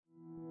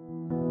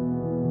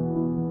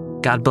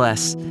God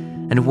bless,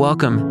 and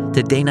welcome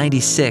to Day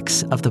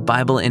 96 of the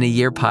Bible in a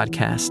Year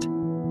podcast.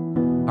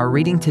 Our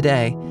reading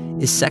today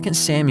is 2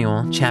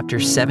 Samuel chapter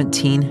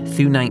 17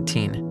 through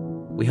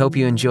 19. We hope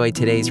you enjoy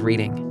today's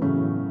reading.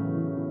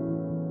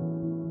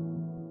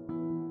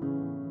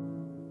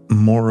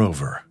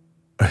 Moreover,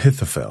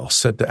 Ahithophel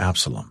said to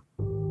Absalom,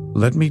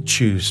 "Let me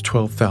choose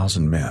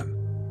 12,000 men,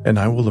 and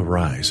I will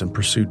arise and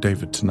pursue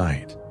David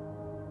tonight.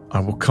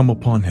 I will come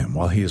upon him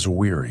while he is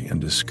weary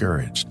and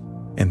discouraged,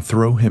 and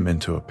throw him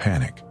into a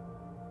panic,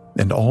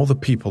 and all the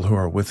people who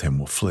are with him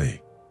will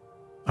flee.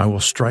 I will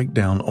strike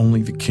down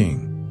only the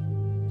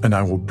king, and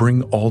I will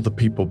bring all the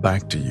people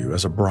back to you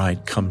as a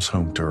bride comes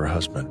home to her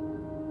husband.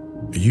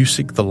 You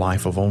seek the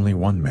life of only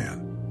one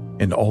man,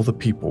 and all the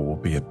people will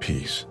be at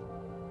peace."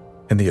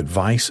 And the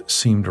advice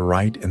seemed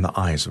right in the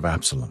eyes of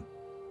Absalom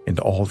and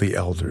all the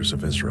elders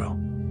of Israel.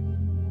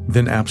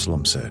 Then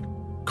Absalom said,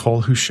 "Call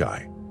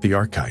Hushai the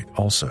Archite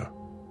also,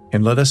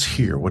 and let us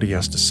hear what he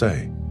has to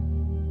say."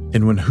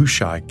 And when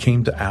Hushai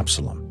came to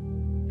Absalom,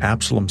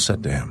 Absalom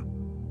said to him,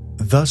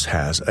 "Thus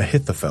has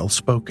Ahithophel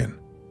spoken.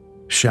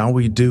 Shall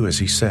we do as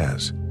he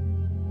says?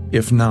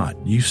 If not,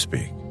 you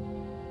speak."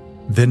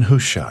 Then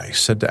Hushai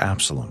said to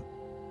Absalom,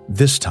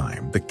 "This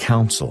time the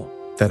counsel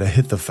that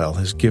Ahithophel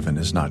has given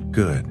is not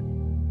good."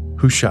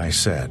 Hushai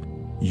said,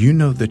 "You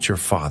know that your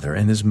father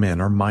and his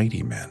men are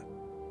mighty men,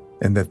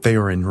 and that they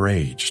are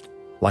enraged,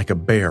 like a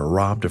bear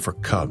robbed of her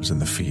cubs in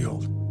the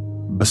field.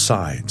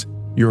 Besides,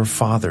 your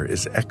father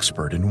is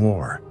expert in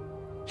war.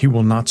 He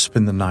will not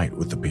spend the night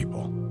with the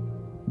people.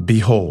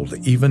 Behold,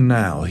 even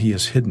now he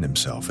has hidden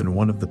himself in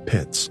one of the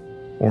pits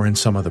or in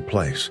some other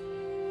place.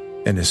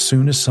 And as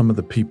soon as some of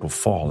the people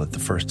fall at the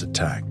first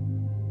attack,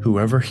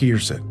 whoever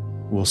hears it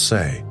will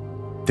say,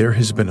 'There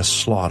has been a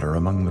slaughter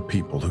among the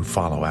people who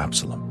follow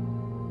Absalom.'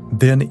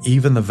 Then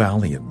even the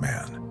valiant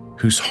man,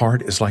 whose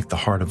heart is like the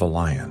heart of a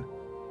lion,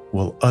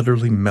 will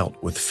utterly melt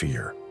with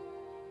fear.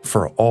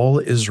 For all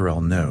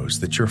Israel knows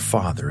that your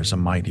father is a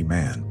mighty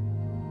man,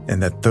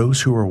 and that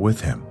those who are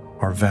with him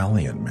are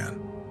valiant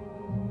men.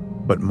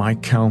 But my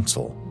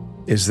counsel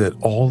is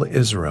that all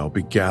Israel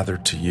be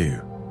gathered to you,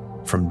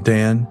 from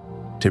Dan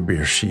to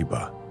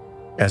Beersheba,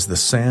 as the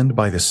sand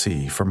by the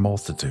sea for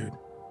multitude,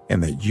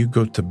 and that you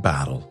go to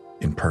battle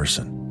in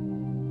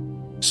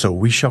person. So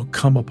we shall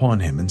come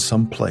upon him in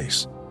some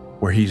place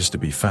where he is to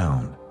be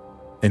found,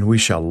 and we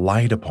shall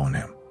light upon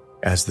him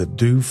as the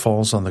dew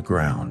falls on the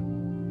ground,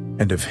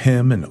 and of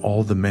him and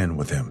all the men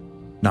with him,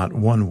 not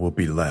one will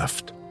be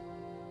left.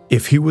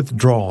 If he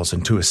withdraws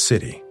into a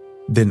city,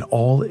 then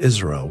all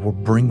Israel will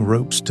bring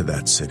ropes to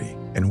that city,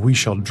 and we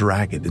shall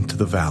drag it into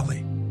the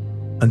valley,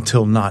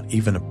 until not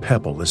even a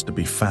pebble is to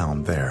be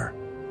found there."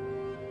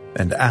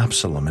 And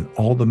Absalom and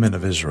all the men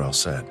of Israel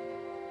said,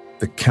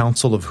 "The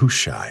counsel of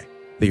Hushai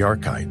the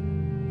Archite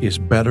is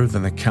better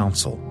than the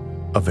counsel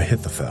of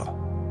Ahithophel."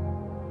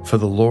 For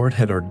the Lord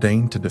had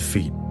ordained to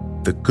defeat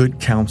the good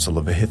counsel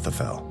of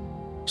Ahithophel,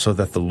 so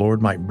that the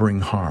Lord might bring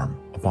harm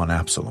upon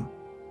Absalom.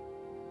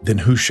 Then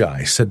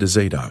Hushai said to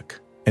Zadok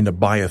and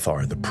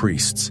Abiathar the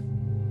priests,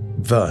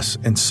 "Thus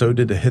and so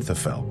did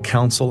Ahithophel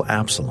counsel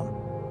Absalom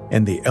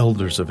and the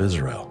elders of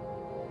Israel,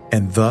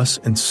 and thus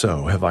and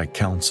so have I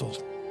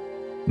counseled.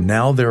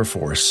 Now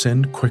therefore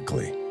send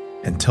quickly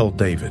and tell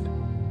David,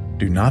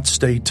 'Do not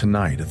stay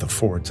tonight at the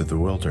fords of the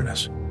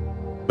wilderness,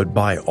 but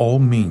by all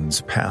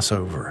means pass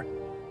over,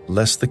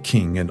 lest the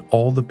king and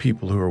all the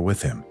people who are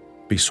with him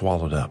be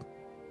swallowed up.'"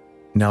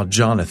 Now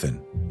Jonathan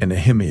and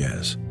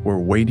Ahimaaz were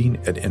waiting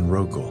at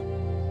Enrogel.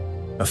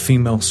 A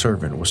female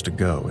servant was to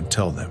go and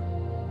tell them,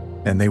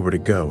 and they were to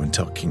go and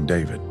tell King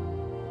David,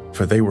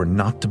 for they were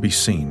not to be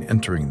seen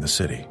entering the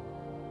city.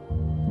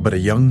 But a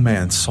young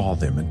man saw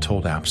them and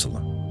told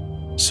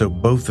Absalom. So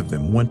both of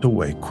them went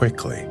away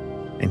quickly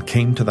and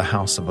came to the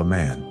house of a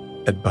man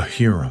at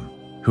Bahurim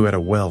who had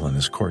a well in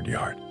his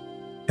courtyard,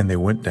 and they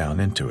went down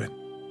into it.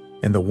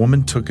 And the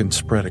woman took and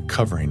spread a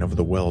covering over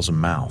the well's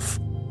mouth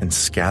and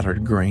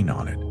scattered grain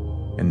on it,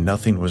 and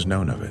nothing was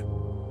known of it.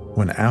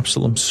 When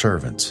Absalom's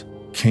servants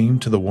came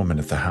to the woman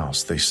at the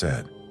house, they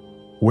said,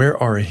 "Where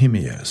are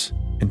Ahimaaz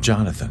and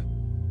Jonathan?"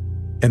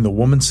 And the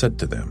woman said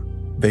to them,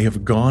 "They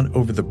have gone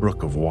over the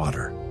brook of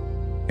water."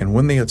 And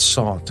when they had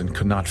sought and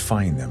could not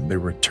find them, they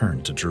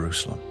returned to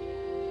Jerusalem.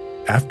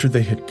 After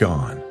they had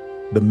gone,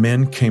 the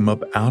men came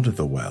up out of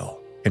the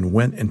well and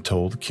went and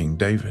told King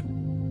David.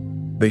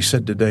 They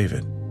said to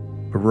David,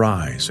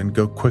 "Arise and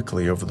go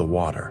quickly over the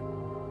water,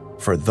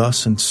 for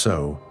thus and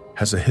so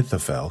has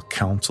Ahithophel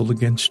counseled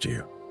against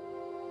you."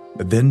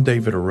 Then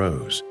David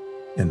arose,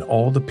 and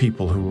all the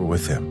people who were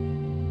with him,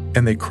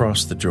 and they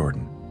crossed the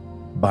Jordan.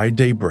 By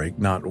daybreak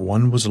not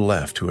one was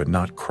left who had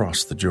not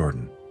crossed the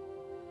Jordan.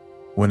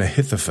 When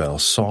Ahithophel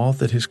saw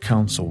that his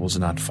counsel was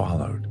not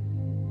followed,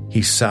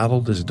 he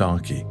saddled his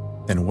donkey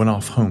and went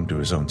off home to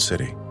his own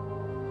city.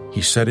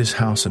 He set his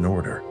house in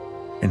order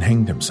and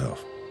hanged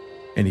himself,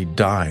 and he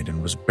died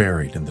and was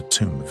buried in the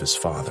tomb of his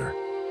father.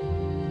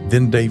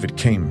 Then David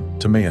came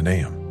to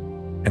Mahanaim,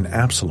 and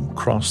Absalom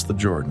crossed the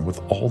Jordan with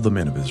all the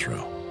men of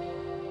Israel.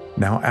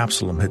 Now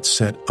Absalom had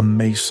set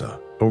Amasa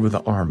over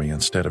the army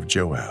instead of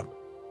Joab.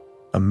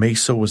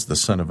 Amasa was the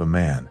son of a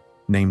man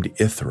named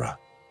Ithra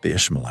the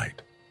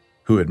Ishmaelite,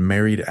 who had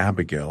married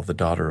Abigail, the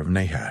daughter of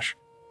Nahash,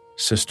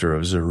 sister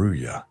of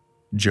Zeruiah,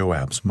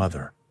 Joab's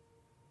mother.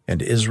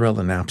 And Israel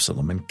and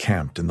Absalom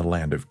encamped in the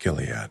land of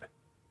Gilead.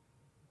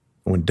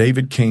 When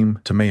David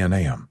came to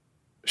Mahanaim,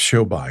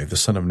 Shobai the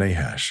son of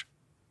Nahash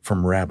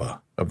from Rabbah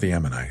of the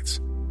Ammonites,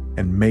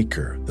 and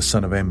Machir the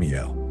son of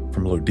Ammiel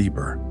from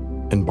Lodebar,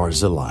 and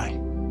Barzillai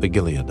the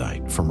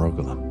Gileadite from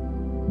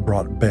Rogelim,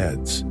 brought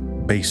beds,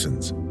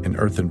 basins, and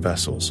earthen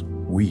vessels,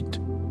 wheat,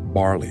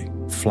 barley,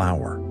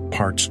 flour,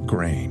 parched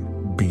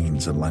grain,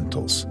 beans and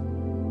lentils,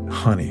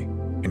 honey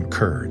and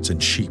curds,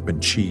 and sheep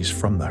and cheese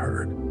from the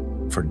herd,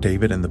 for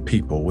David and the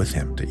people with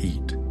him to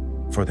eat.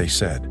 For they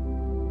said,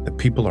 "The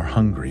people are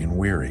hungry and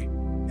weary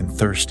and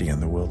thirsty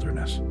in the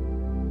wilderness."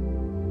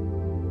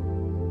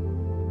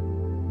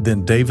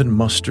 Then David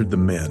mustered the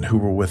men who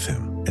were with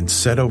him and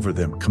set over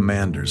them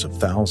commanders of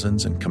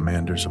thousands and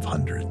commanders of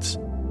hundreds.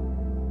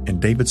 And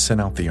David sent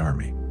out the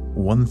army,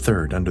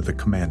 1/3 under the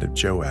command of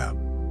Joab,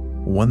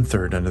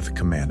 1/3 under the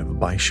command of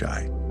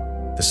Abishai,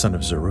 the son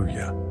of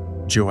Zeruiah,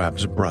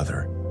 Joab's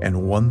brother,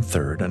 and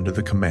 1/3 under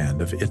the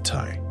command of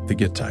Ittai the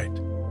Gittite.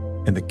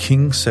 And the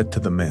king said to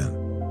the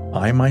men,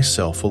 "I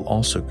myself will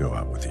also go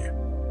out with you."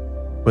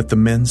 But the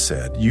men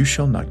said, "You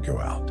shall not go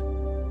out,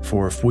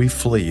 for if we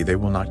flee, they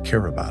will not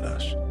care about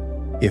us.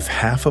 If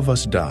half of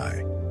us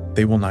die,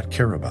 they will not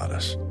care about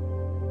us.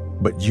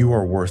 But you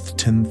are worth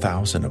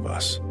 10,000 of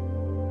us.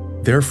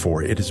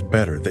 Therefore it is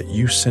better that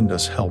you send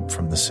us help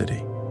from the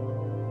city."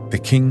 The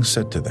king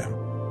said to them,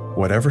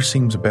 "Whatever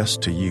seems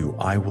best to you,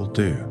 I will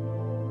do."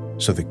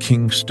 So the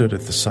king stood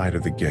at the side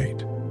of the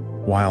gate,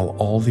 while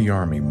all the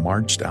army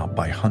marched out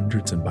by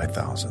hundreds and by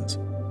thousands.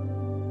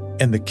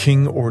 And the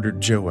king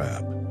ordered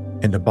Joab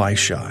and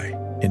Abishai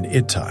and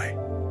Ittai,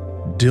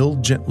 "Deal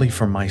gently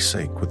for my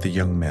sake with the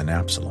young man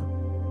Absalom."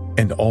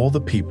 And all the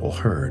people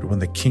heard when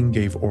the king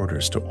gave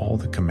orders to all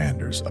the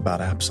commanders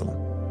about Absalom.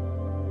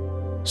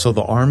 So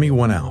the army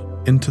went out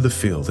into the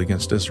field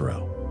against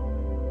Israel,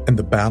 and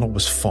the battle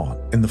was fought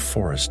in the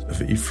forest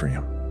of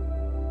Ephraim.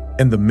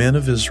 And the men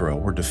of Israel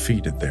were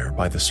defeated there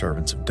by the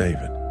servants of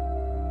David.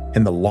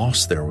 And the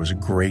loss there was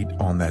great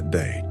on that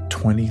day,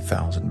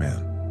 20,000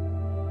 men.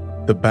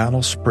 The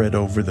battle spread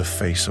over the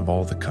face of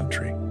all the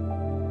country,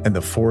 and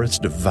the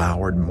forest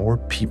devoured more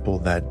people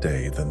that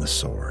day than the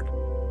sword.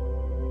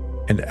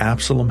 And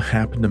Absalom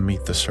happened to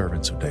meet the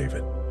servants of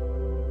David.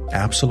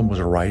 Absalom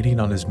was riding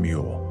on his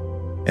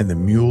mule, and the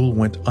mule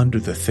went under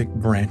the thick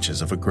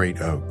branches of a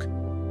great oak,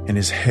 and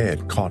his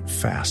head caught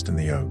fast in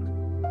the oak.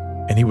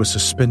 And he was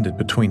suspended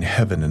between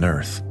heaven and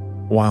earth,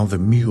 while the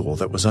mule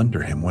that was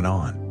under him went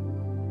on.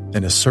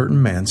 And a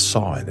certain man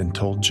saw it and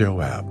told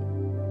Joab,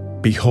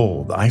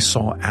 "Behold, I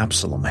saw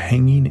Absalom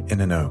hanging in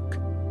an oak."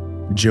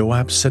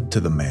 Joab said to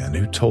the man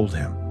who told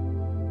him,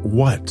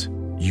 "What,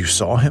 you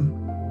saw him?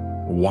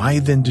 Why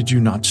then did you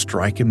not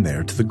strike him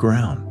there to the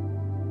ground?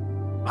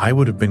 I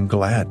would have been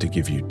glad to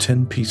give you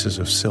 10 pieces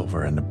of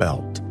silver and a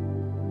belt."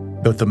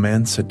 But the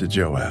man said to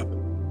Joab,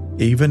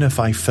 "Even if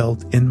I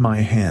felt in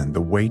my hand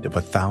the weight of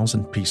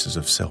 1,000 pieces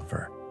of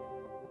silver,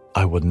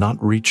 I would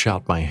not reach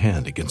out my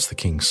hand against the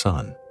king's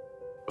son.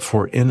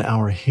 For in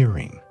our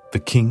hearing the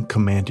king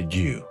commanded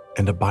you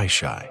and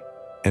Abishai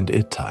and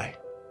Ittai,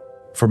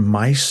 for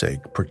my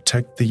sake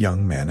protect the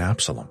young man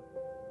Absalom.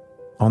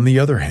 On the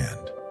other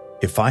hand,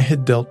 if I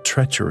had dealt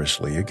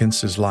treacherously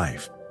against his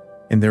life,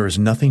 and there is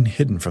nothing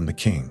hidden from the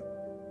king,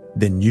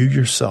 then you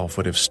yourself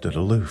would have stood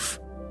aloof."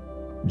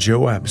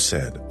 Joab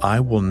said, "I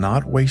will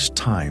not waste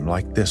time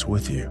like this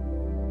with you."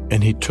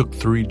 And he took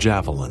 3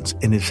 javelins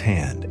in his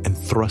hand and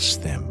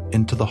thrust them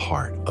into the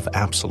heart of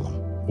Absalom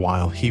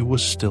while he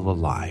was still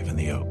alive in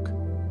the oak.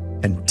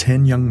 And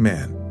 10 young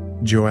men,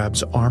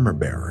 Joab's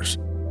armor-bearers,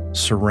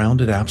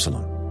 surrounded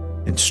Absalom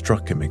and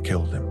struck him and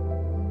killed him.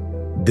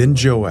 Then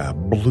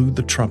Joab blew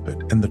the trumpet,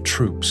 and the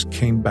troops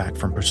came back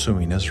from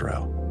pursuing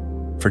Israel,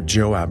 for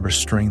Joab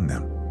restrained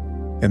them.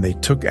 And they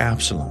took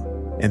Absalom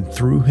and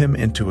threw him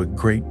into a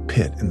great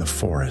pit in the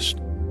forest,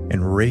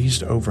 and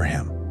raised over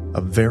him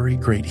a very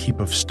great heap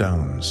of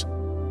stones.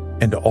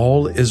 And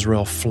all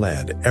Israel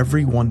fled,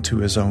 every one to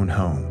his own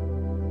home.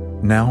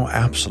 Now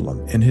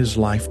Absalom in his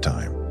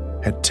lifetime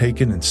had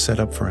taken and set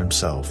up for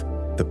himself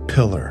the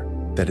pillar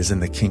that is in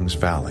the king's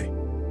valley.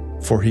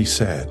 For he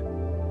said,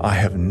 "I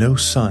have no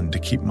son to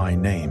keep my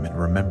name in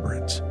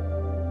remembrance."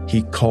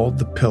 He called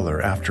the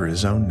pillar after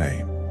his own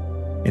name,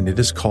 and it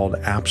is called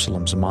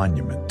Absalom's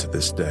monument to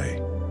this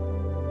day.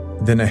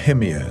 Then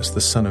Ahimaaz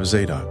the son of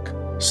Zadok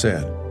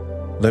said,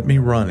 "Let me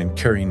run and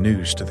carry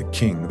news to the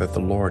king that the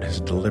Lord has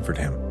delivered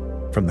him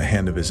from the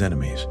hand of his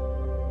enemies."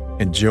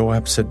 And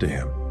Joab said to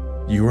him,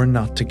 "You are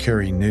not to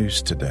carry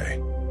news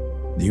today.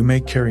 You may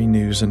carry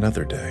news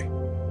another day,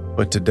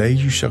 but today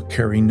you shall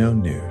carry no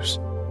news,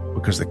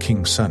 because the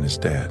king's son is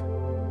dead."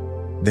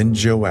 Then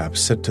Joab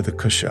said to the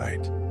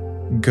Cushite,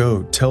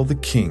 "Go, tell the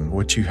king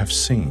what you have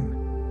seen."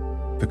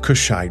 The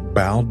Cushite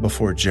bowed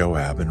before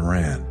Joab and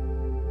ran.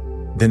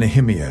 Then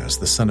Ahimaaz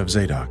the son of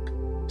Zadok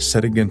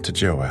said again to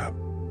Joab,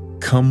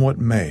 Come what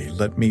may,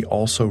 let me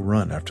also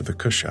run after the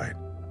Cushite."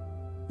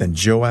 Then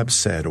Joab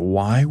said,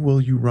 "Why will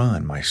you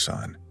run, my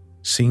son,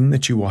 seeing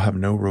that you will have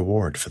no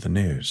reward for the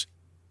news?"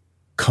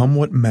 "Come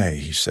what may,"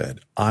 he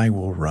said, "I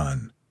will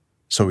run."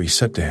 So he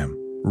said to him,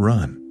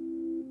 "Run."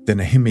 Then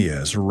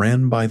Ahimaaz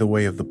ran by the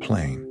way of the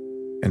plain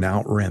and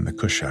outran the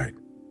Cushite.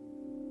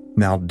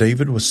 Now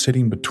David was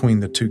sitting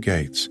between the two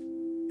gates,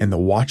 and the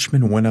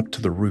watchman went up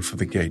to the roof of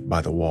the gate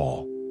by the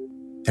wall.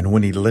 And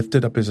when he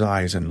lifted up his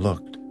eyes and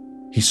looked,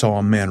 he saw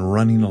a man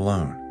running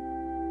alone.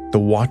 The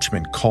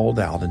watchman called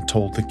out and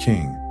told the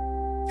king,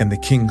 and the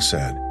king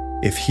said,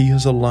 "If he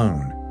is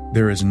alone,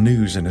 there is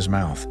news in his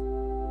mouth."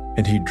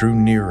 And he drew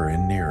nearer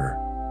and nearer.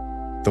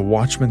 The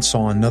watchman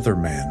saw another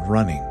man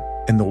running,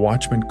 and the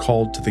watchman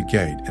called to the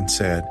gate and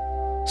said,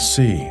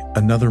 "See,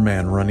 another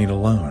man running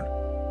alone."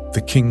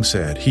 The king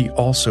said, "He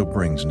also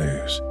brings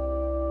news."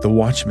 The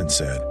watchman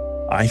said,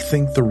 "I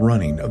think the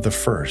running of the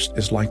first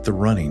is like the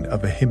running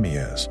of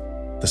Ahimaaz,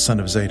 the son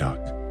of Zadok."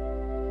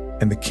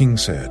 And the king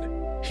said,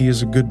 "He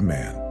is a good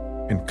man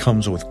and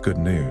comes with good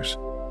news."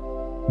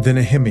 Then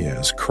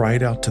Ahimaaz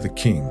cried out to the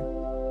king,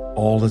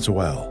 "All is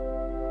well."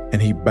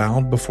 And he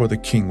bowed before the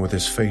king with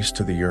his face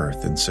to the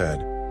earth and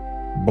said,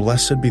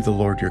 "Blessed be the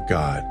Lord your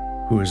God,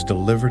 who has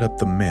delivered up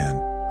the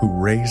men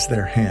who raised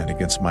their hand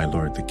against my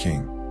lord the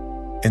king."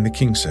 And the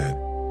king said,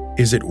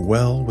 "Is it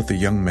well with the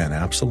young man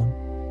Absalom?"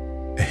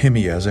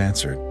 Ahimaaz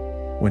answered,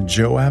 "When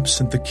Joab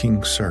sent the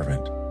king's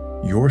servant,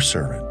 your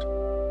servant,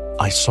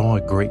 I saw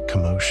a great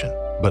commotion,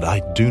 but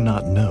I do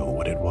not know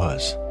what it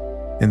was."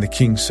 And the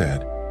king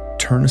said,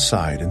 "Turn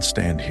aside and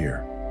stand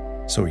here."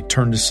 So he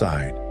turned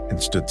aside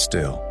and stood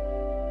still.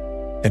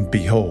 And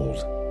behold,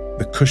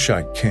 the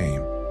Cushite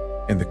came,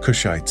 and the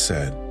Cushite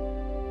said,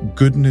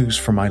 "Good news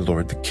for my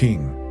lord the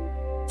king,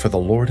 for the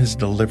Lord has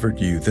delivered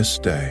you this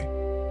day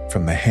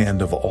from the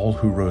hand of all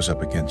who rose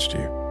up against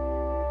you."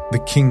 The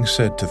king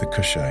said to the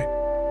Cushite,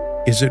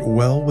 "Is it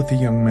well with the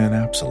young man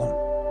Absalom?"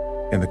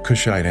 And the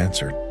Cushite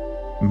answered,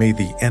 "May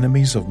the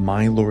enemies of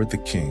my lord the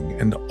king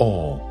and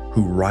all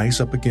who rise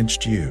up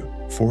against you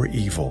for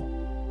evil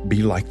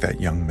be like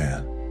that young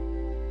man."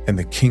 And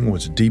the king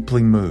was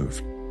deeply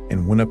moved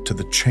and went up to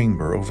the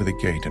chamber over the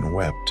gate and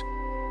wept.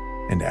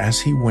 And as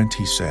he went,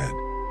 he said,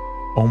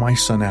 "O my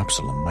son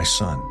Absalom, my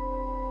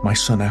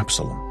son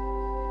Absalom,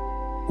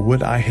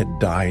 would I had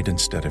died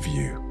instead of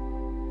you.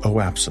 O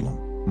Absalom,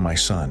 my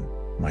son,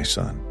 my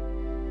son."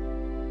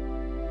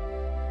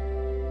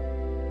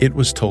 It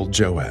was told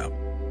Joab,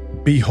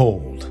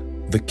 "Behold,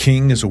 the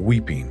king is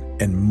weeping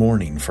and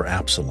mourning for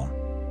Absalom."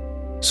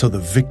 So the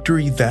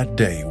victory that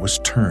day was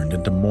turned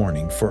into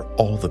mourning for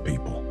all the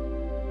people.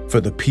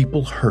 For the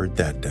people heard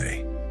that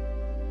day,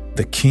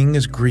 "The king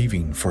is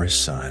grieving for his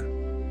son."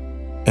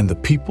 And the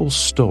people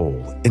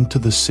stole into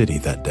the city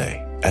that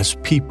day, as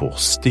people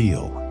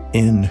steal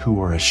in who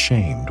are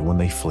ashamed when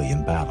they flee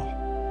in battle.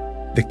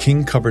 The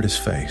king covered his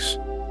face,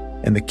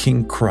 and the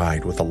king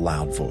cried with a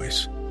loud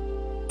voice,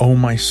 "O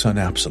my son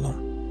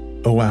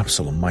Absalom, O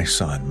Absalom, my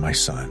son, my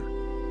son."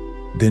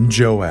 Then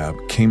Joab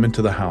came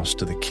into the house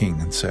to the king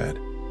and said,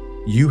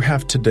 "You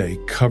have today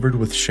covered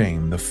with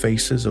shame the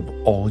faces of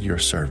all your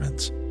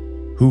servants,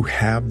 who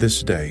have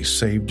this day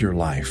saved your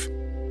life,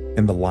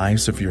 and the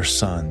lives of your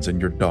sons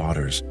and your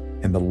daughters,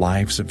 and the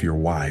lives of your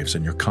wives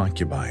and your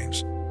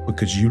concubines,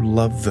 because you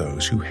love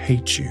those who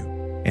hate you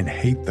and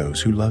hate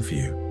those who love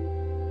you.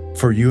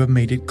 For you have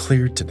made it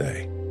clear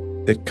today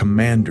that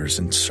commanders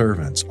and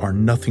servants are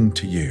nothing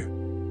to you.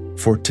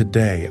 For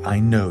today I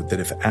know that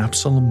if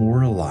Absalom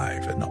were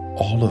alive and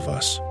all of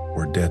us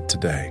were dead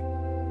today,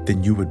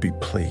 then you would be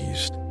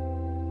pleased.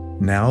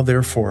 Now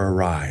therefore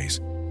arise,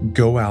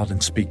 go out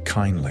and speak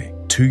kindly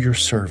to your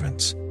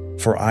servants,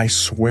 for I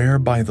swear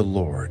by the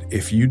Lord,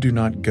 if you do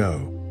not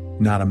go,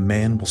 not a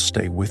man will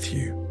stay with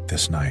you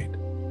this night.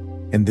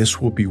 And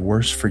this will be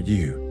worse for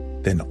you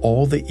than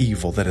all the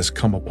evil that has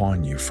come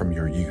upon you from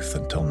your youth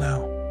until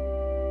now."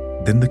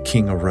 Then the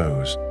king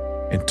arose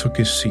and took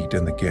his seat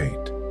in the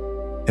gate,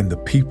 and the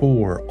people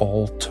were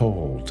all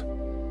told,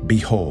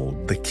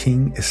 "Behold, the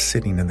king is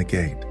sitting in the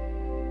gate."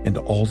 And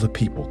all the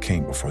people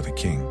came before the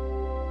king.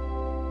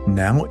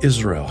 Now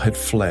Israel had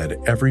fled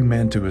every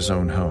man to his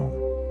own home,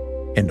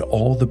 and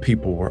all the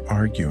people were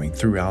arguing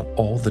throughout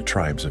all the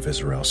tribes of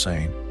Israel,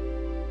 saying,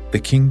 "The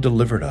king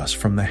delivered us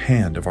from the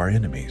hand of our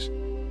enemies,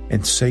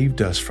 and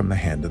saved us from the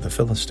hand of the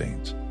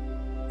Philistines.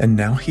 And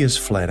now he has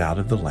fled out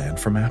of the land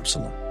from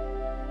Absalom.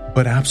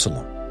 But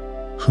Absalom,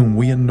 whom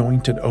we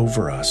anointed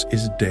over us,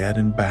 is dead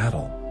in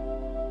battle.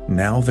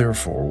 Now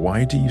therefore,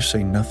 why do you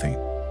say nothing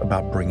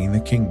about bringing the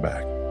king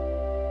back?"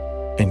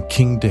 And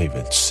King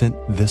David sent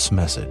this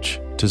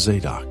message to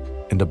Zadok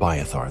and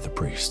Abiathar the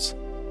priests.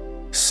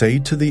 "Say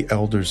to the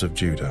elders of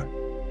Judah,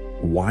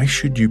 why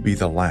should you be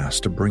the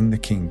last to bring the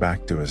king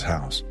back to his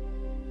house,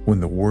 when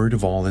the word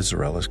of all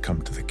Israel has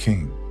come to the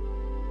king?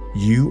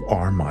 You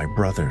are my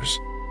brothers,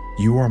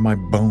 you are my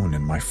bone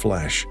and my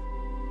flesh.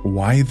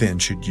 Why then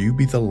should you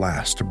be the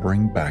last to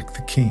bring back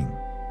the king?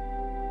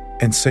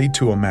 And say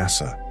to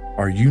Amasa,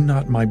 are you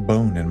not my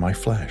bone and my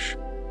flesh?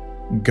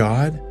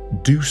 God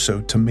do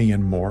so to me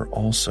and more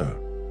also,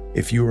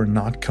 if you are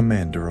not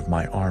commander of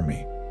my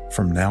army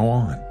from now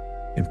on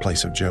in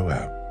place of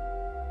Joab.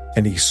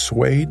 And he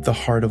swayed the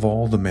heart of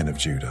all the men of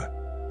Judah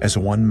as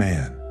one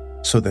man,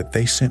 so that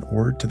they sent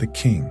word to the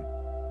king,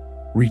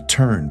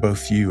 "Return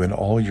both you and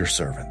all your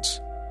servants."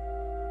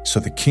 So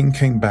the king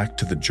came back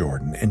to the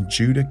Jordan, and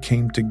Judah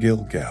came to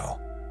Gilgal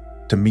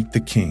to meet the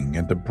king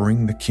and to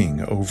bring the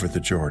king over the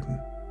Jordan.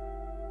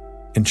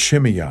 And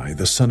Shimei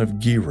the son of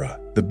Gera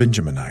the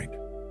Benjaminite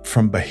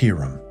from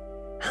Bahiram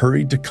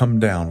hurried to come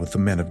down with the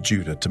men of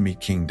Judah to meet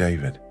King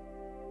David,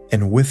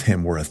 and with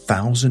him were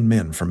 1,000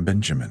 men from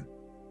Benjamin.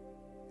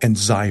 And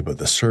Ziba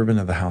the servant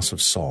of the house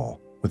of Saul,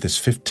 with his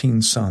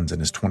 15 sons and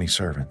his 20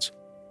 servants,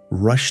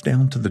 rushed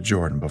down to the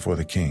Jordan before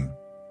the king.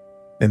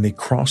 Then they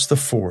crossed the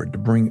ford to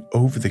bring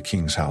over the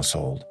king's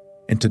household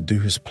and to do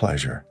his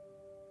pleasure.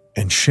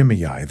 And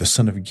Shimei the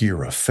son of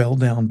Gera fell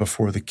down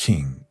before the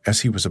king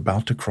as he was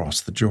about to cross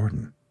the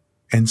Jordan,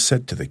 and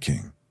said to the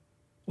king,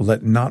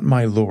 "Let not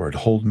my lord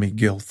hold me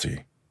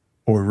guilty,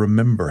 or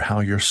remember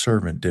how your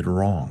servant did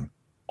wrong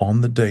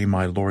on the day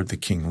my lord the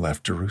king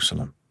left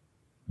Jerusalem.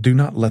 Do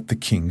not let the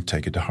king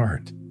take it to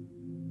heart,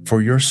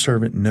 for your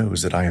servant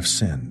knows that I have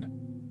sinned.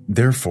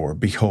 Therefore,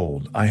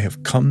 behold, I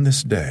have come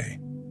this day,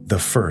 the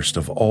first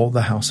of all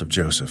the house of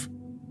Joseph,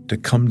 to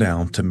come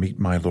down to meet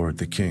my lord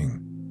the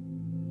king."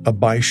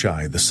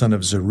 Abishai the son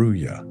of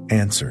Zeruiah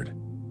answered,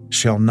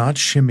 "Shall not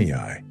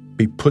Shimei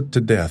be put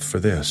to death for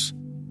this,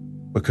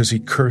 because he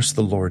cursed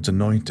the Lord's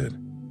anointed?"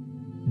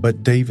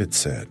 But David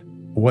said,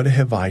 "What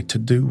have I to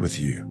do with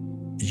you,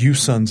 you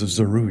sons of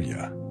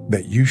Zeruiah,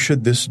 that you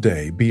should this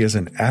day be as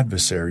an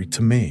adversary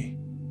to me?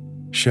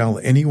 Shall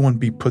anyone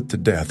be put to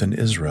death in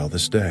Israel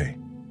this day?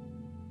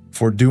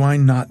 For do I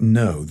not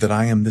know that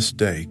I am this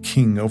day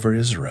king over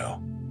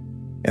Israel?"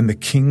 And the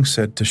king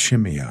said to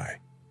Shimei,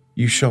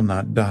 "You shall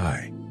not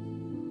die."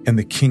 And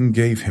the king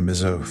gave him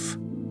his oath.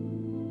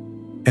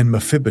 And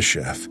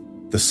Mephibosheth,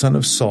 the son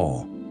of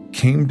Saul,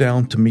 came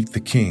down to meet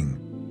the king.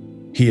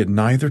 He had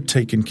neither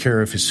taken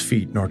care of his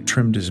feet, nor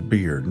trimmed his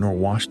beard, nor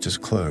washed his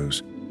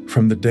clothes,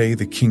 from the day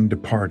the king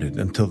departed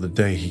until the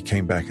day he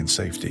came back in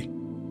safety.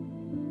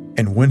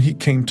 And when he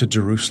came to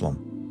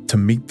Jerusalem to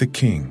meet the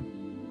king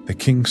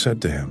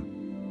said to him,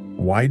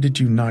 "Why did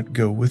you not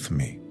go with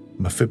me,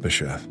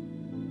 Mephibosheth?"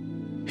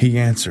 He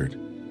answered,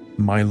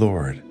 "My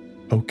lord,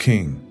 O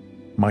king,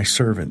 my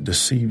servant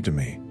deceived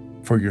me,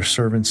 for your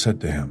servant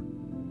said to him,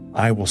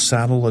 I will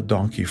saddle a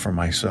donkey for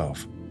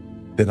myself,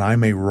 that I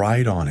may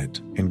ride on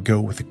it and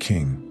go with the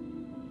king.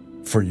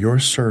 For your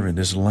servant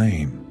is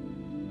lame.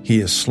 He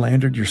has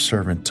slandered your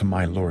servant to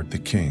my lord the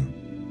king.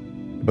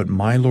 But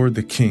my lord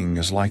the king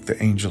is like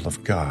the angel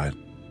of God.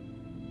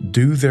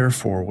 Do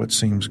therefore what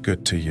seems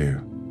good to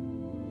you.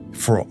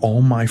 For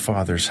all my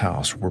father's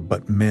house were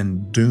but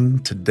men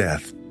doomed to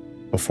death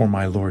before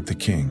my lord the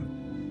king.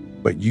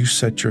 But you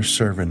set your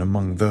servant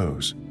among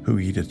those who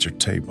eat at your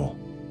table.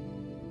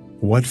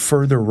 What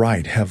further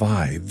right have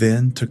I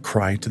then to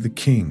cry to the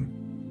king?"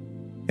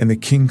 And the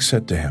king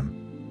said to him,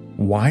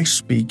 "Why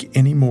speak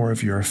any more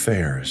of your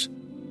affairs?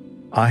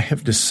 I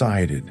have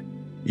decided,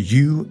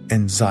 you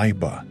and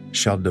Ziba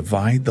shall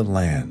divide the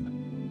land."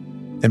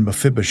 And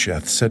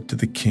Mephibosheth said to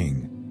the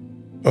king,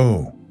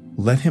 "Oh,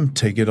 let him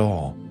take it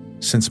all,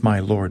 since my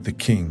lord the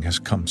king has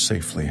come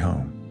safely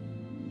home."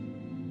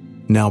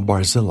 Now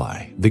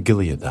Barzillai the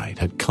Gileadite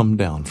had come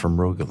down from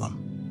Rogelim,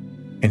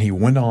 and he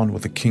went on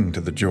with the king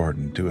to the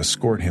Jordan to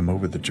escort him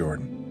over the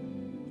Jordan.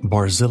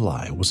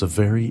 Barzillai was a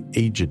very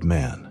aged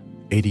man,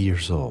 80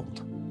 years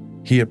old.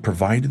 He had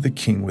provided the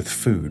king with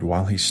food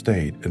while he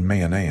stayed in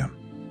Mahanaim,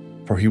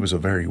 for he was a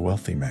very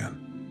wealthy man.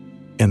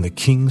 And the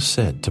king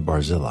said to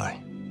Barzillai,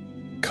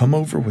 "Come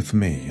over with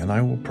me, and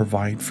I will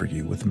provide for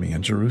you with me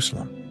in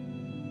Jerusalem."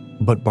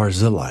 But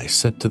Barzillai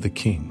said to the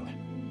king,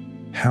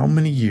 "How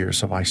many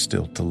years have I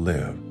still to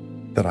live,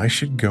 that I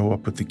should go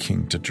up with the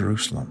king to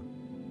Jerusalem?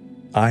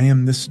 I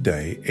am this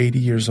day 80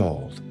 years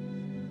old.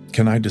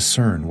 Can I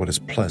discern what is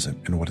pleasant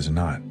and what is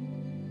not?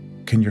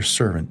 Can your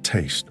servant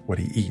taste what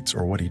he eats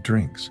or what he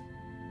drinks?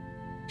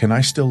 Can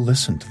I still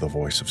listen to the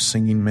voice of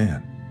singing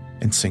men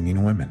and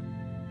singing women?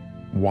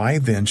 Why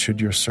then should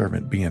your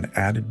servant be an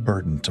added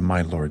burden to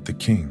my lord the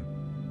king?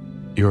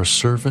 Your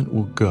servant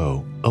will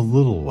go a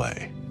little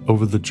way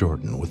over the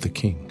Jordan with the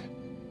king.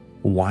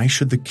 Why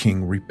should the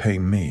king repay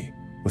me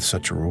with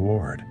such a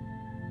reward?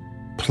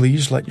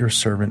 Please let your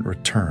servant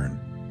return,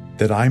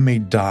 that I may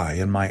die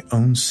in my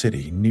own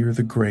city near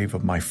the grave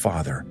of my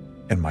father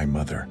and my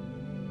mother.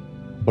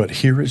 But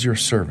here is your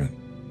servant,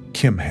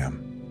 Kimham.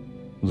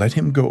 Let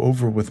him go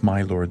over with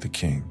my lord the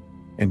king,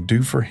 and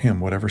do for him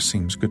whatever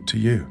seems good to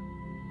you."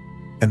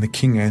 And the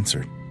king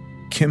answered,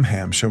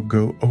 "Kimham shall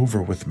go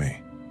over with me,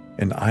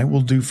 and I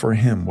will do for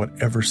him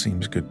whatever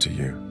seems good to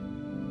you.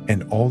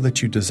 And all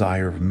that you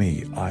desire of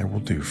me I will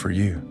do for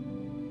you."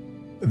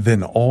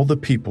 Then all the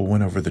people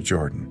went over the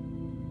Jordan,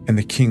 and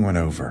the king went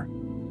over.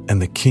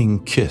 And the king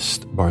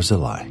kissed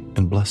Barzillai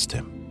and blessed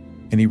him,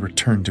 and he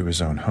returned to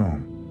his own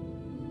home.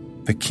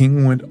 The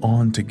king went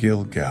on to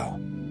Gilgal,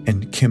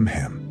 and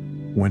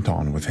Kimham went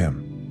on with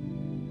him.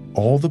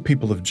 All the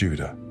people of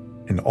Judah,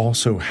 and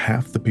also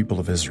half the people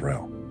of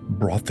Israel,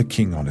 brought the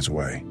king on his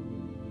way.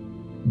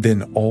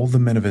 Then all the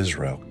men of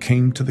Israel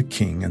came to the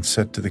king and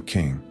said to the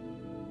king,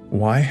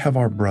 "Why have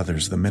our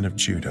brothers, the men of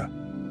Judah,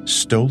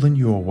 stolen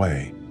you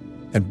away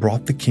and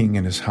brought the king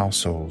and his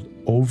household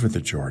over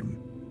the Jordan,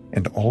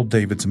 and all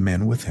David's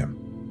men with him?"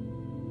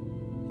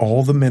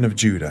 All the men of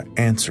Judah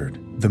answered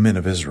the men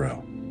of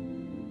Israel,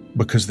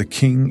 "Because the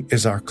king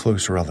is our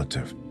close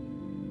relative.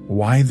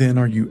 Why then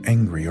are you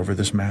angry over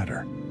this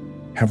matter?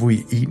 Have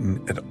we eaten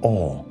at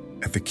all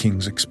at the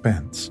king's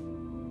expense,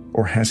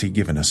 or has he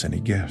given us any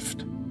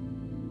gift?"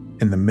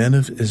 And the men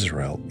of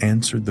Israel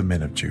answered the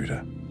men of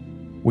Judah,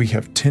 "We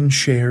have 10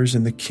 shares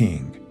in the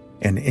king,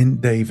 and in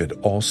David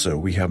also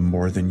we have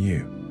more than you.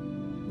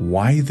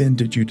 Why then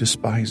did you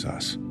despise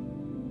us?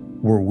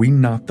 Were we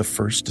not the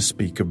first to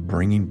speak of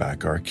bringing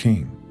back our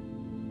king?"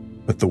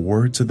 But the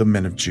words of the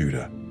men of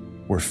Judah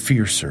were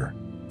fiercer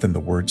than the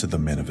words of the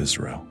men of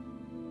Israel.